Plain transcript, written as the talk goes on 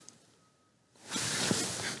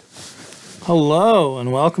Hello,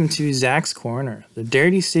 and welcome to Zack's Corner, the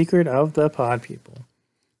dirty secret of the pod people.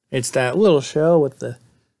 It's that little show with the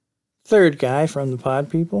third guy from the pod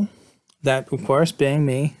people. That, of course, being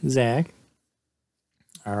me, Zack.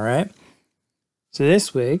 Alright. So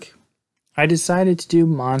this week, I decided to do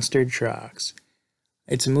Monster Trucks.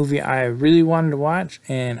 It's a movie I really wanted to watch,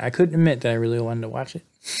 and I couldn't admit that I really wanted to watch it.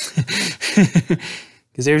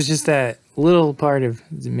 Because there was just that little part of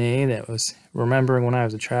me that was remembering when I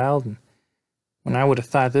was a child, and when I would have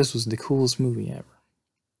thought this was the coolest movie ever.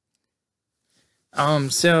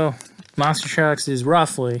 So Monster Trucks is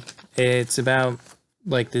it's about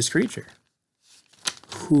like this creature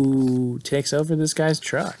who takes over this guy's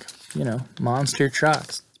truck. You know, Monster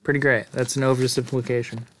Trucks. It's pretty great. That's an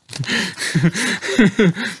oversimplification.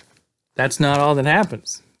 That's not all that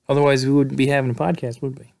happens. Otherwise, we wouldn't be having a podcast,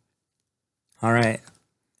 would we? All right,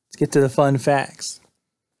 let's get to the fun facts.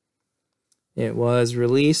 It was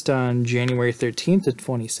released on January 13th of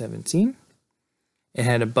 2017. It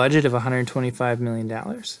had a budget of $125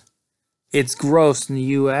 million. Its gross in the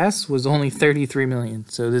US was only $33 million.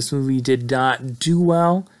 So this movie did not do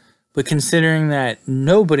well. But considering that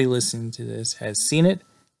nobody listening to this has seen it,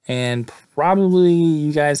 and probably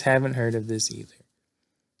you guys haven't heard of this either,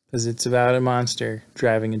 because it's about a monster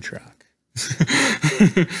driving a truck.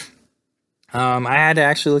 I had to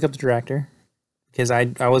actually look up the director, because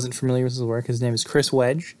I wasn't familiar with his work. His name is Chris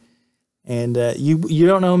Wedge, and you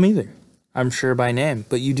don't know him either, I'm sure, by name,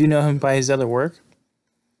 but you do know him by his other work.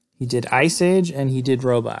 He did Ice Age, and he did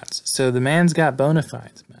Robots. So the man's got bona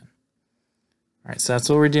fides, man. All right, so that's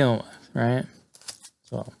what we're dealing with, right?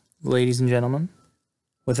 So, ladies and gentlemen,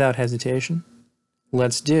 without hesitation,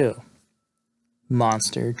 let's do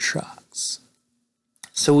Monster Trucks.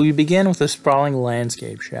 So we begin with a sprawling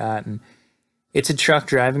landscape shot, and it's a truck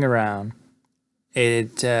driving around.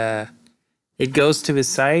 It goes to a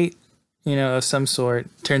site, of some sort.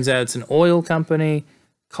 Turns out it's an oil company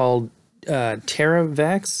called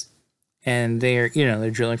Terravex, and they're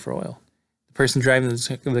drilling for oil. The person driving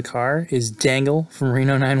the car is Dangle from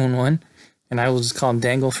Reno 911, and I will just call him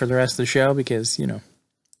Dangle for the rest of the show because,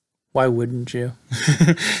 why wouldn't you?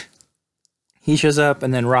 He shows up,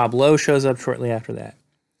 and then Rob Lowe shows up shortly after that.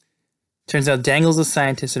 Turns out Dangle's a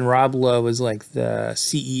scientist, and Rob Lowe is like the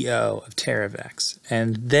CEO of Terravex.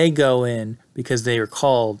 And they go in because they are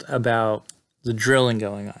called about the drilling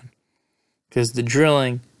going on. Because they're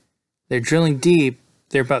drilling deep.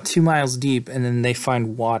 They're about 2 miles deep, and then they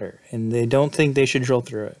find water. And they don't think they should drill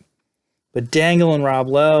through it. But Dangle and Rob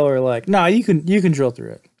Lowe are like, no, you can drill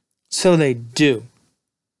through it. So they do.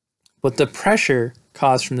 But the pressure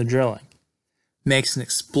caused from the drilling makes an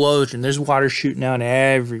explosion. There's water shooting out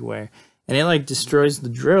everywhere. And it destroys the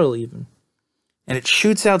drill even. And it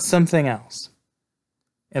shoots out something else.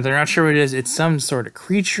 And they're not sure what it is. It's some sort of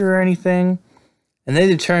creature or anything. And they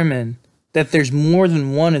determine that there's more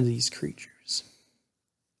than one of these creatures.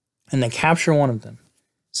 And they capture one of them.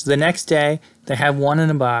 So the next day, they have one in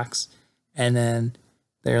a box. And then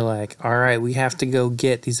they're like, all right, we have to go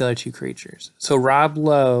get these other two creatures. So Rob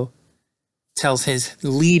Lowe tells his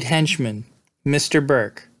lead henchman, Mr.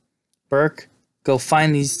 Burke, go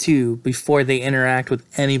find these two before they interact with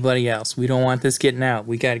anybody else. We don't want this getting out.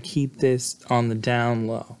 We got to keep this on the down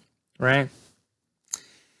low, right?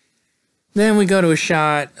 Then we go to a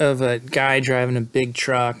shot of a guy driving a big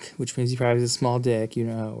truck, which means he probably has a small dick. You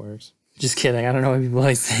know how it works. Just kidding. I don't know why people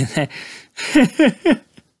always say that.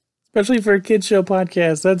 Especially for a kid show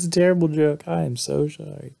podcast. That's a terrible joke. I am so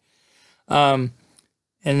sorry.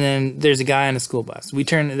 And then there's a guy on a school bus. It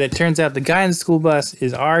turns out the guy on the school bus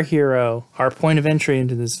is our hero, our point of entry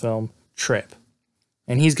into this film, Trip.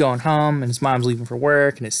 And he's going home, and his mom's leaving for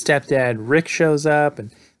work, and his stepdad, Rick, shows up,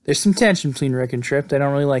 and there's some tension between Rick and Trip. They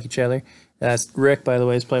don't really like each other. Rick, by the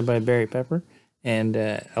way, is played by Barry Pepper, and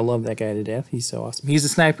I love that guy to death. He's so awesome. He's a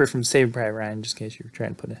sniper from Saving Private Ryan, just in case you're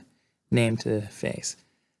trying to put a name to the face.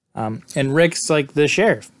 And Rick's like the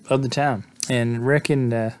sheriff of the town, and Rick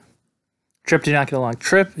and Trip do not get along.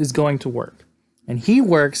 Trip is going to work, and he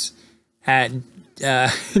works at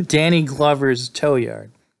Danny Glover's tow yard.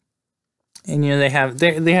 And they have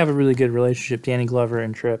a really good relationship, Danny Glover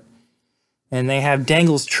and Trip. And they have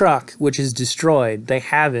Dangle's truck, which is destroyed. They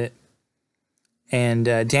have it, and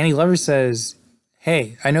Danny Glover says,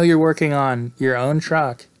 "Hey, I know you're working on your own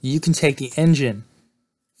truck. You can take the engine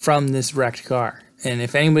from this wrecked car, and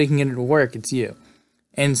if anybody can get it to work, it's you."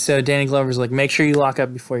 And so Danny Glover's like, "Make sure you lock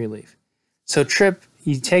up before you leave." So Trip,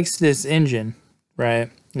 he takes this engine, right,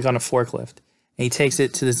 like on a forklift, and he takes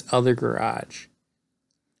it to this other garage.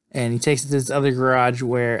 And he takes it to this other garage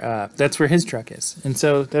where, that's where his truck is. And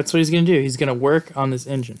so that's what he's going to do. He's going to work on this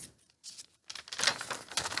engine.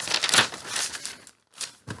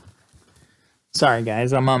 Sorry,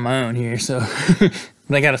 guys, I'm on my own here, so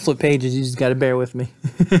when I gotta flip pages, you just gotta bear with me.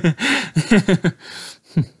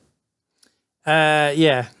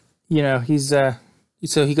 Yeah, he's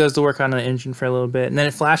so he goes to work on an engine for a little bit, and then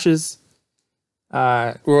it flashes.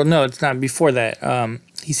 Well, no, it's not before that.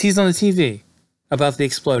 He sees on the TV about the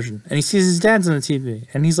explosion, and he sees his dad's on the TV,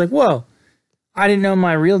 and he's like, "Whoa, I didn't know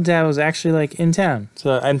my real dad was actually like in town."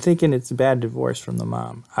 So I'm thinking it's a bad divorce from the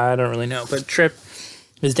mom. I don't really know, but Trip,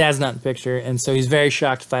 his dad's not in the picture, and so he's very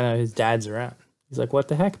shocked to find out his dad's around. He's like, "What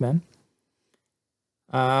the heck, man?"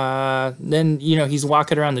 Then he's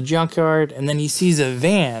walking around the junkyard, and then he sees a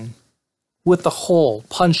van with the hole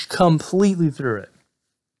punched completely through it.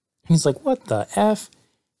 He's like, "What the F?"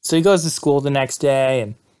 So he goes to school the next day,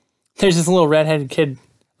 and there's this little redheaded kid,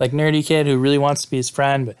 like nerdy kid, who really wants to be his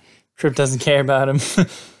friend, but Trip doesn't care about him.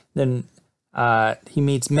 Then he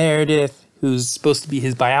meets Meredith, who's supposed to be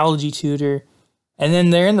his biology tutor. And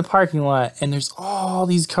then they're in the parking lot, and there's all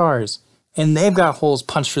these cars, and they've got holes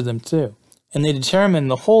punched through them too. And they determine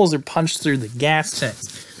the holes are punched through the gas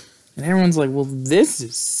tanks. And everyone's like, well, this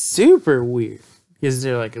is super weird. Because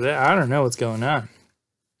they're like, I don't know what's going on.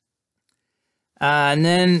 And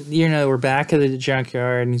then, we're back at the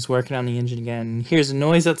junkyard, and he's working on the engine again. And he hears a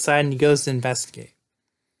noise outside, and he goes to investigate.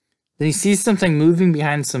 Then he sees something moving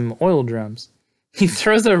behind some oil drums. He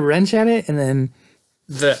throws a wrench at it, and then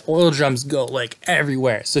the oil drums go, like,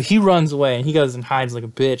 everywhere. So he runs away, and he goes and hides like a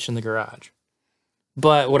bitch in the garage.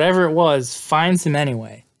 But whatever it was finds him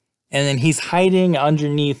anyway. And then he's hiding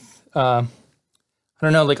underneath,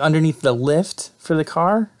 underneath the lift for the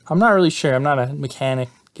car. I'm not really sure. I'm not a mechanic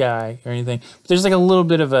guy or anything. But there's like a little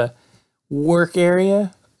bit of a work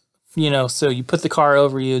area, so you put the car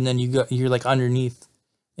over you and then you're like underneath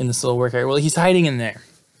in this little work area. Well, he's hiding in there.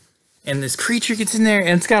 And this creature gets in there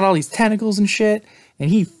and it's got all these tentacles and shit. And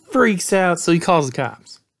he freaks out, so he calls the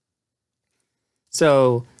cops.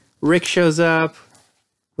 So Rick shows up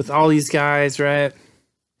with all these guys, right?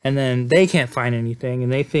 And then they can't find anything,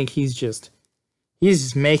 and they think he's just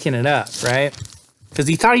making it up, right? Because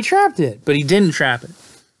he thought he trapped it, but he didn't trap it.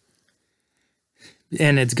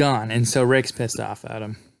 And it's gone, and so Rick's pissed off at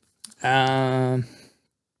him. And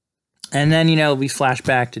then, we flash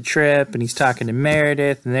back to Trip, and he's talking to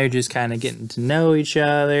Meredith, and they're just kind of getting to know each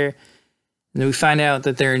other. And then we find out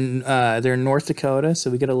that they're in North Dakota,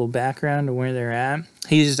 so we get a little background of where they're at.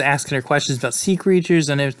 He's just asking her questions about sea creatures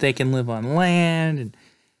and if they can live on land, and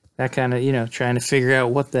that kind of, trying to figure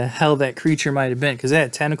out what the hell that creature might have been, because it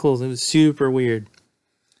had tentacles. It was super weird.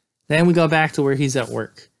 Then we go back to where he's at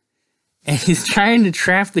work, and he's trying to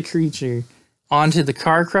trap the creature onto the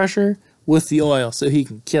car crusher with the oil so he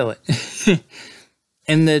can kill it.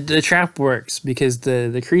 And the trap works because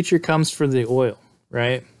the creature comes for the oil,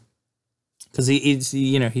 right? Because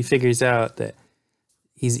he figures out that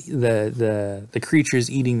he's the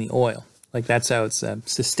creature's eating the oil. Like, that's how it's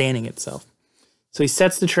sustaining itself. So he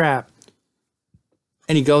sets the trap,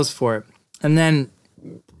 and he goes for it. And then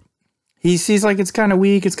he sees, like, it's kind of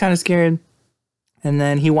weak, it's kind of scared. And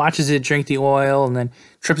then he watches it drink the oil, and then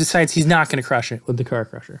Trip decides he's not going to crush it with the car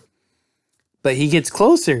crusher. But he gets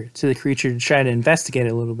closer to the creature to try to investigate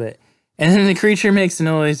it a little bit. And then the creature makes a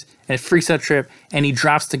noise, and it freaks out Trip, and he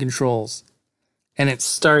drops the controls. And it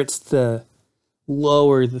starts to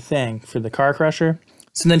lower the thing for the car crusher.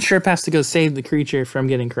 So then Trip has to go save the creature from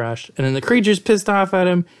getting crushed. And then the creature's pissed off at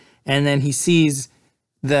him. And then he sees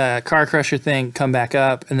the car crusher thing come back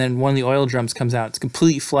up. And then one of the oil drums comes out. It's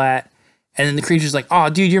completely flat. And then the creature's like, "Oh,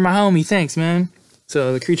 dude, you're my homie. Thanks, man."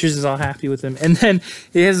 So the creature's is all happy with him. And then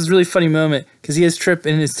he has this really funny moment because he has Trip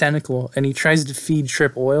in his tentacle. And he tries to feed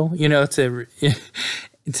Trip oil, to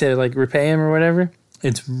like repay him or whatever.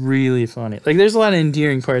 It's really funny. Like, there's a lot of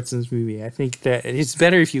endearing parts in this movie. I think that it's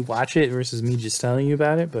better if you watch it versus me just telling you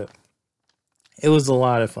about it, but it was a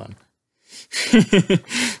lot of fun.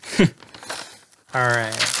 All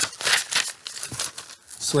right.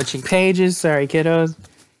 Switching pages. Sorry, kiddos.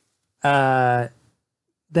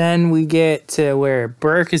 Then we get to where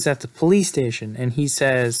Burke is at the police station, and he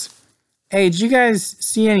says, "Hey, did you guys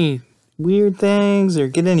see any weird things or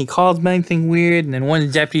get any calls about anything weird?" And then one of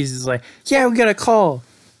the deputies is like, "Yeah, we got a call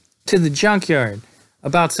to the junkyard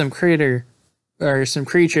about some critter or some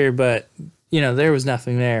creature, but there was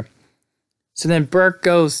nothing there." So then Burke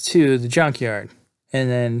goes to the junkyard, and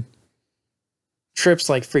then Trip's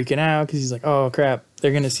like freaking out because he's like, "Oh crap,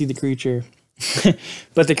 they're gonna see the creature."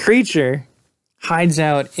 But the creature hides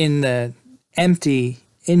out in the empty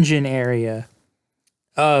engine area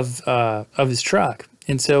of his truck.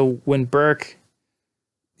 And so when Burke,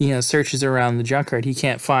 searches around the junkyard, he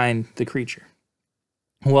can't find the creature.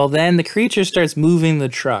 Well, then the creature starts moving the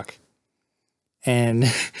truck. and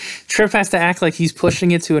Trip has to act like he's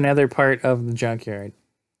pushing it to another part of the junkyard.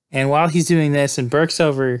 And while he's doing this, and Burke's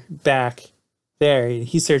over back there,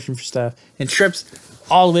 he's searching for stuff, and Trip's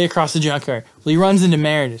all the way across the junkyard. Well, he runs into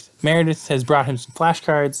Meredith. Meredith has brought him some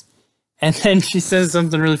flashcards, and then she says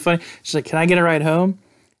something really funny. She's like, "Can I get a ride home?"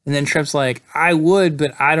 And then Trip's like, "I would,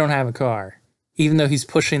 but I don't have a car," even though he's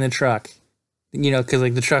pushing the truck, because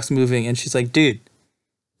like the truck's moving. And she's like, "Dude,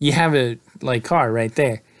 you have a like car right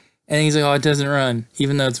there." And he's like, "Oh, it doesn't run,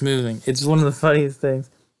 even though it's moving." It's one of the funniest things.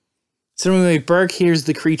 So anyway, Burke hears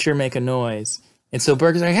the creature make a noise. And so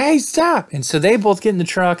Burke is like, "Hey, stop!" And so they both get in the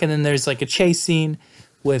truck, and then there's like a chase scene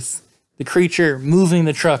with the creature moving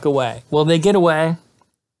the truck away. Well, they get away,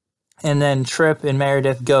 and then Trip and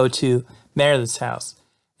Meredith go to Meredith's house.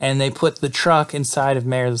 And they put the truck inside of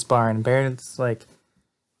Meredith's barn. And Meredith's like,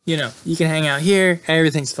 you can hang out here,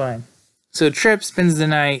 everything's fine. So Trip spends the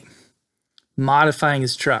night modifying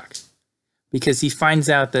his truck because he finds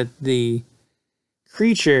out that the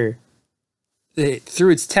creature, through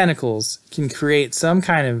its tentacles, can create some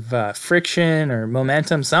kind of friction or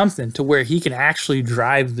momentum, something, to where he can actually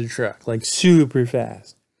drive the truck, like, super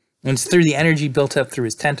fast. And it's through the energy built up through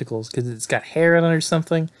his tentacles, because it's got hair on it or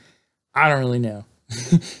something. I don't really know.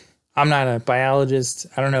 I'm not a biologist.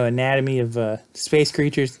 I don't know anatomy of space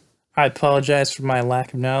creatures. I apologize for my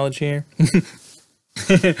lack of knowledge here.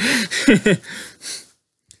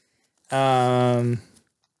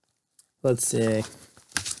 Let's see.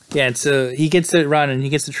 Yeah, so he gets it running. He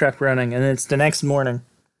gets the truck running, and it's the next morning.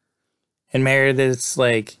 And Meredith's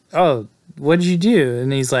like, "Oh, what did you do?"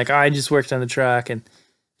 And he's like, "Oh, I just worked on the truck and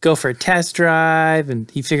go for a test drive." And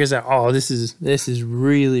he figures out, "Oh, this is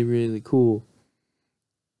really, really cool."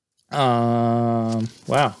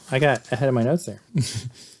 Wow, I got ahead of my notes there.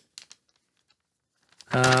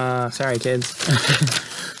 Sorry, kids.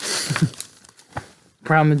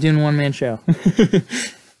 Problem of doing a one-man show.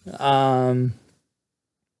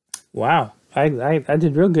 Wow, I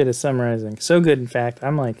did real good at summarizing. So good, in fact,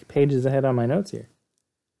 I'm like pages ahead on my notes here.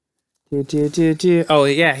 Oh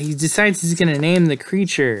yeah, he decides he's gonna name the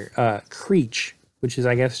creature Creech, which is,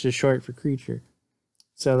 I guess, just short for creature.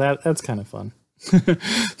 So that's kind of fun.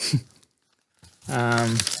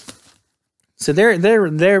 So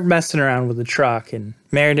they're messing around with the truck, and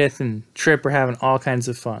Meredith and Trip are having all kinds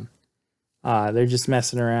of fun. They're just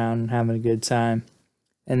messing around and having a good time.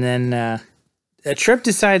 And then Trip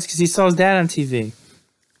decides, because he saw his dad on TV,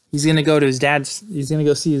 he's gonna go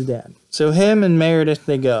see his dad. So him and Meredith,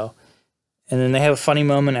 they go, and then they have a funny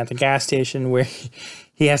moment at the gas station where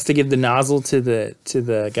he has to give the nozzle to the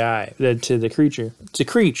creature, to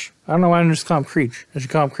Creech. I don't know why I just call him Creech. I should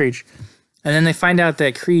call him Creech. And then they find out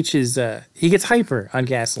that Creech is he gets hyper on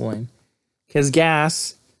gasoline, because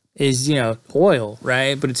gas is oil,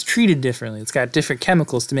 right? But it's treated differently. It's got different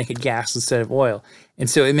chemicals to make it gas instead of oil. And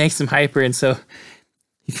so it makes him hyper, and so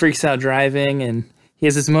he freaks out driving, and he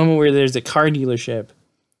has this moment where there's a car dealership,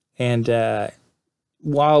 and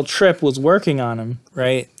while Trip was working on him,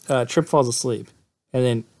 right, Trip falls asleep, and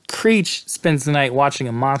then Creech spends the night watching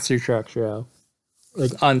a monster truck show,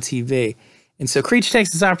 like, on TV. And so Creech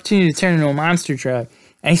takes this opportunity to turn into a monster truck,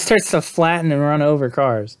 and he starts to flatten and run over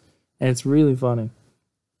cars, and it's really funny.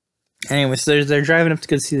 Anyway, so they're driving up to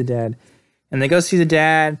go see the dad, and they go see the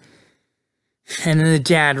dad. And then the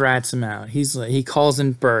dad rats him out. He calls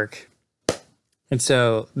in Burke. And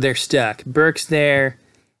so they're stuck. Burke's there.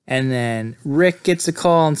 And then Rick gets a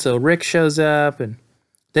call. And so Rick shows up. And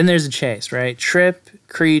then there's a chase, right? Trip,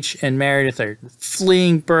 Creech, and Meredith are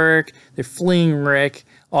fleeing Burke. They're fleeing Rick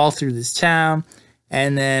all through this town.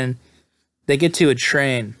 And then they get to a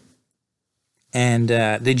train. And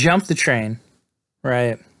they jump the train,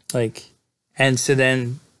 right? And so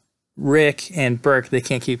then Rick and Burke, they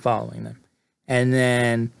can't keep following them. And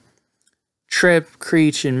then Trip,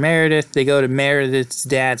 Creech, and Meredith, they go to Meredith's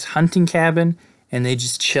dad's hunting cabin, and they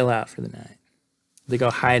just chill out for the night. They go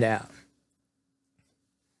hide out.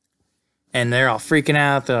 And they're all freaking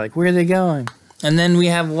out. They're like, where are they going? And then we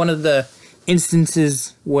have one of the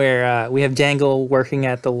instances where we have Dangle working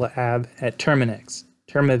at the lab at Terminex.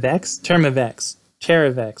 Termivex,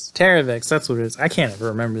 that's what it is. I can't ever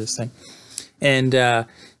remember this thing. And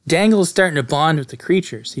Dangle is starting to bond with the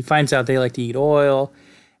creatures. He finds out they like to eat oil,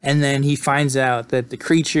 and then he finds out that the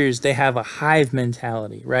creatures, they have a hive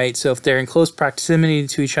mentality, right? So if they're in close proximity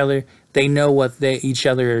to each other, they know what each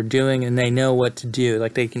other are doing, and they know what to do.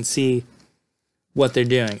 Like, they can see what they're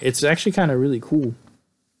doing. It's actually kind of really cool.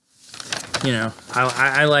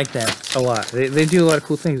 I like that a lot. They do a lot of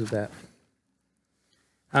cool things with that.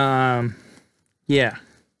 Yeah.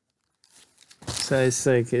 So it's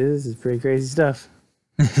like, this is pretty crazy stuff.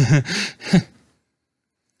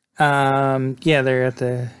 Yeah, they're at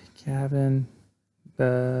the cabin.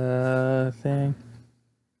 The thing.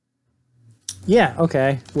 Yeah,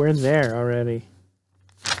 okay. We're there already.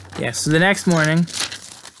 Yeah, so the next morning,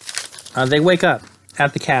 they wake up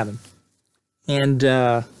at the cabin.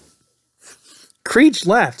 And Creech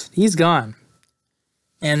left. He's gone.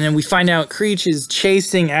 And then we find out Creech is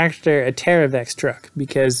chasing after a Terravex truck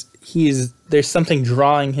because there's something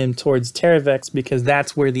drawing him towards Terravex because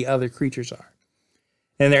that's where the other creatures are.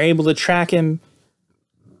 And they're able to track him.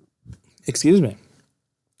 Excuse me.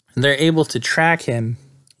 They're able to track him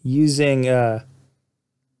using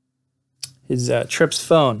his Trip's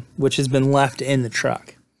phone, which has been left in the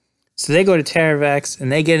truck. So they go to Terravex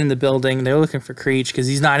and they get in the building. They're looking for Creech because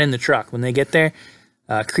he's not in the truck. When they get there,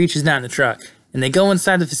 Creech is not in the truck. And they go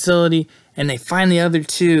inside the facility and they find the other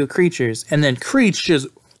two creatures. And then Creech just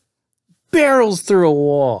barrels through a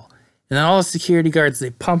wall. And then all the security guards,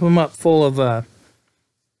 they pump him up full of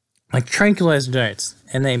like tranquilizer darts.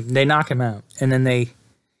 And they knock him out. And then they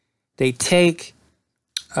take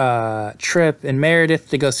Trip and Meredith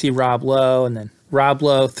to go see Rob Lowe. And then Rob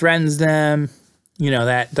Lowe threatens them. You know,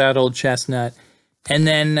 that old chestnut. And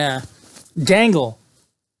then Dangle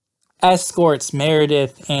escorts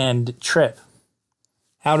Meredith and Trip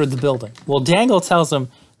out of the building. Well, Dangle tells him,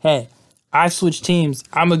 hey, I've switched teams.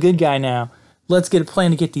 I'm a good guy now. Let's get a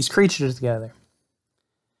plan to get these creatures together.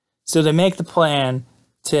 So they make the plan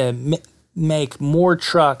to make more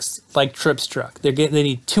trucks like Trip's truck. They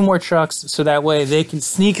need 2 more trucks so that way they can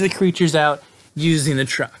sneak the creatures out using the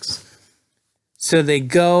trucks. So they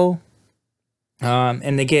go...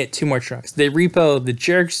 and they get 2 more trucks. They repo the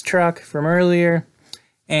Jerks truck from earlier,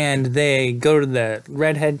 and they go to the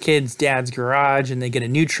redhead kid's dad's garage, and they get a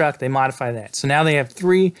new truck. They modify that. So now they have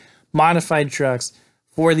 3 modified trucks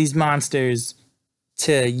for these monsters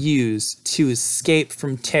to use to escape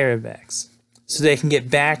from Terravex, so they can get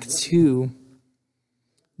back to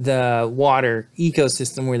the water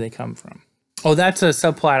ecosystem where they come from. Oh, that's a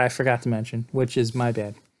subplot I forgot to mention, which is my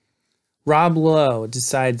bad. Rob Lowe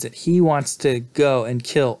decides that he wants to go and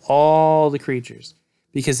kill all the creatures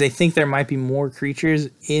because they think there might be more creatures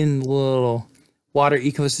in the little water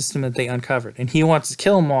ecosystem that they uncovered. And he wants to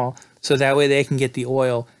kill them all so that way they can get the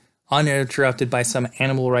oil uninterrupted by some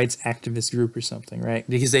animal rights activist group or something, right?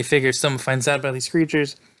 Because they figure if someone finds out about these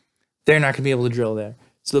creatures, they're not going to be able to drill there.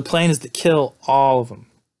 So the plan is to kill all of them.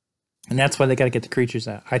 And that's why they got to get the creatures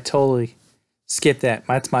out. I totally... skip that.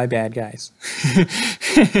 That's my bad, guys.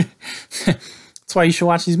 That's why you should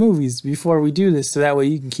watch these movies before we do this, so that way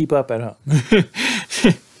you can keep up at home.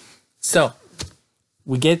 So,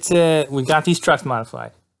 we got these trucks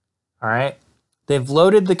modified. All right? They've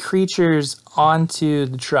loaded the creatures onto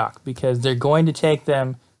the truck because they're going to take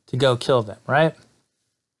them to go kill them, right?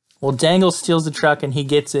 Well, Dangle steals the truck and he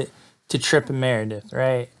gets it to Trip and Meredith,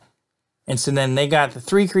 right? And so then they got the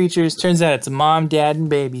 3 creatures. Turns out it's a mom, dad, and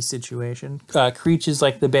baby situation. Creech is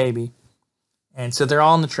like the baby. And so they're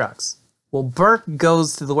all in the trucks. Well, Burke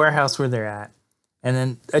goes to the warehouse where they're at. And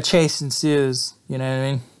then a chase ensues. You know what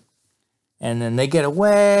I mean? And then they get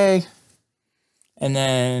away. And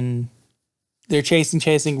then they're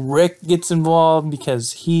chasing. Rick gets involved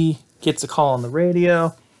because he gets a call on the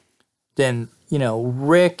radio. Then, you know,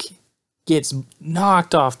 Rick gets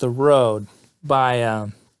knocked off the road by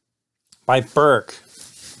Burke.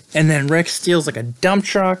 And then Rick steals like a dump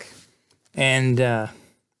truck, and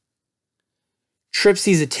Trip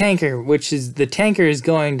sees a tanker, the tanker is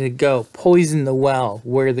going to go poison the well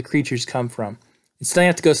where the creatures come from. And so they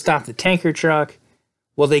have to go stop the tanker truck.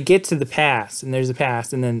 Well, they get to the pass, and there's a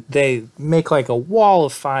pass, and then they make like a wall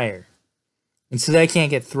of fire. And so they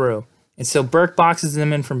can't get through. And so Burke boxes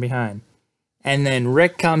them in from behind. And then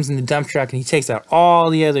Rick comes in the dump truck, and he takes out all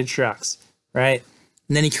the other trucks, right?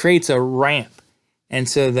 And then he creates a ramp. And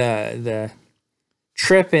so the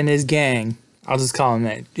Trip and his gang, I'll just call him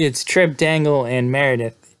that. It's Trip, Dangle, and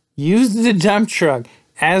Meredith. Use the dump truck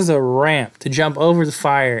as a ramp to jump over the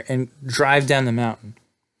fire and drive down the mountain.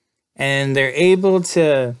 And they're able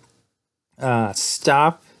to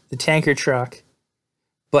stop the tanker truck,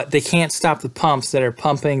 but they can't stop the pumps that are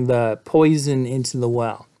pumping the poison into the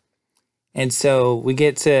well. And so we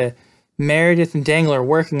get to... Meredith and Dangle are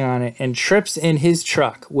working on it, and Trip's in his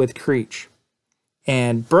truck with Creech.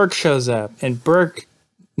 And Burke shows up, and Burke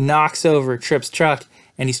knocks over Trip's truck,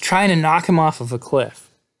 and he's trying to knock him off of a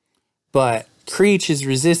cliff. But Creech is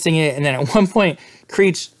resisting it, and then at one point,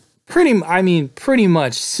 Creech pretty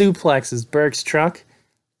much suplexes Burke's truck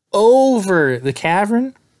over the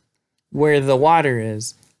cavern where the water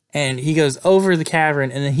is. And he goes over the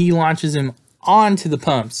cavern, and then he launches him onto the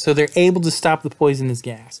pumps, so they're able to stop the poisonous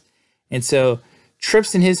gas. And so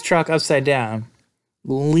Trip's in his truck upside down,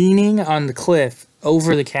 leaning on the cliff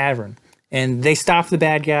over the cavern. And they stop the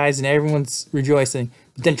bad guys and everyone's rejoicing.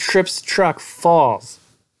 But then Trip's truck falls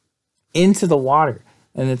into the water.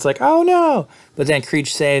 And it's like, oh no! But then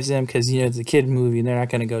Creech saves him because, it's a kid movie and they're not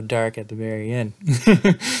going to go dark at the very end.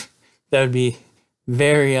 That would be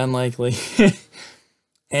very unlikely.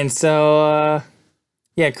 And so,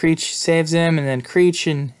 Creech saves him, and then Creech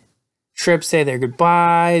and Trip say their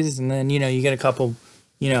goodbyes, and then, you get a couple,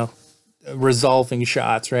 resolving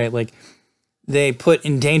shots, right? Like, they put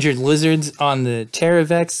endangered lizards on the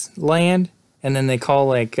Terravex land, and then they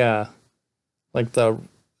call, the,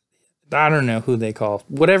 I don't know who they call,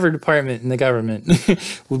 whatever department in the government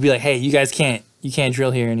would be like, hey, you can't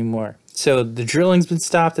drill here anymore. So the drilling's been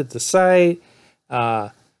stopped at the site.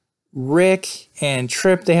 Rick and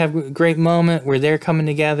Trip, they have a great moment where they're coming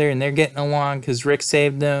together and they're getting along because Rick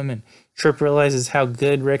saved them, and Trip realizes how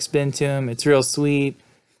good Rick's been to him. It's real sweet.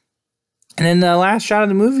 And then the last shot of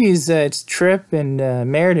the movie is it's Trip and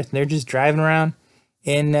Meredith, and they're just driving around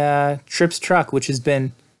in Trip's truck, which has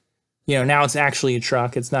been, now it's actually a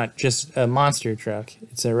truck. It's not just a monster truck.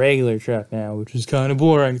 It's a regular truck now, which is kind of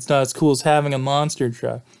boring. It's not as cool as having a monster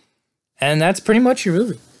truck. And that's pretty much your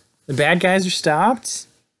movie. The bad guys are stopped.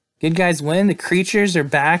 Good guys win. The creatures are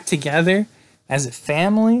back together as a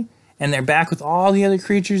family, and they're back with all the other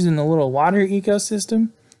creatures in the little water ecosystem.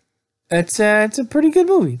 It's a pretty good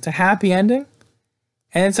movie. It's a happy ending,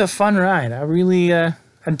 and it's a fun ride. I really I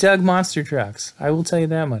dug Monster Trucks. I will tell you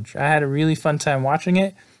that much. I had a really fun time watching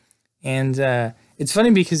it, and it's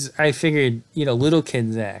funny because I figured, little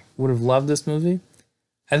kid Zack would have loved this movie.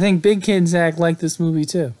 I think big kid Zack liked this movie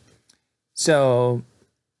too. So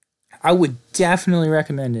I would definitely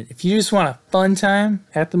recommend it. If you just want a fun time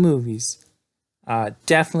at the movies,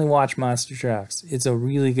 definitely watch Monster Trucks. It's a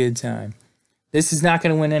really good time. This is not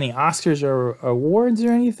going to win any Oscars or awards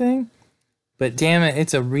or anything, but damn it,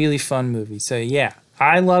 it's a really fun movie. So yeah,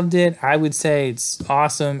 I loved it. I would say it's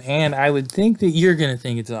awesome, and I would think that you're going to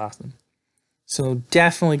think it's awesome. So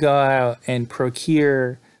definitely go out and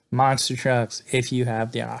procure Monster Trucks if you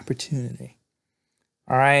have the opportunity.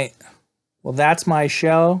 All right. Well, that's my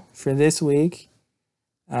show for this week.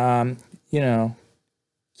 Keep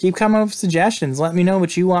coming up with suggestions. Let me know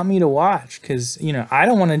what you want me to watch, because, I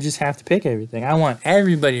don't want to just have to pick everything. I want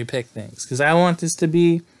everybody to pick things, because I want this to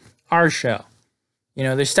be our show.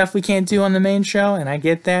 There's stuff we can't do on the main show, and I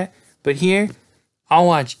get that. But here, I'll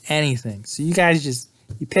watch anything. So you guys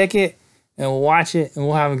you pick it, and we'll watch it, and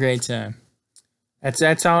we'll have a great time.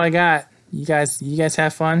 That's all I got. You guys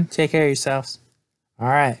have fun. Take care of yourselves. All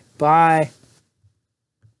right. Bye.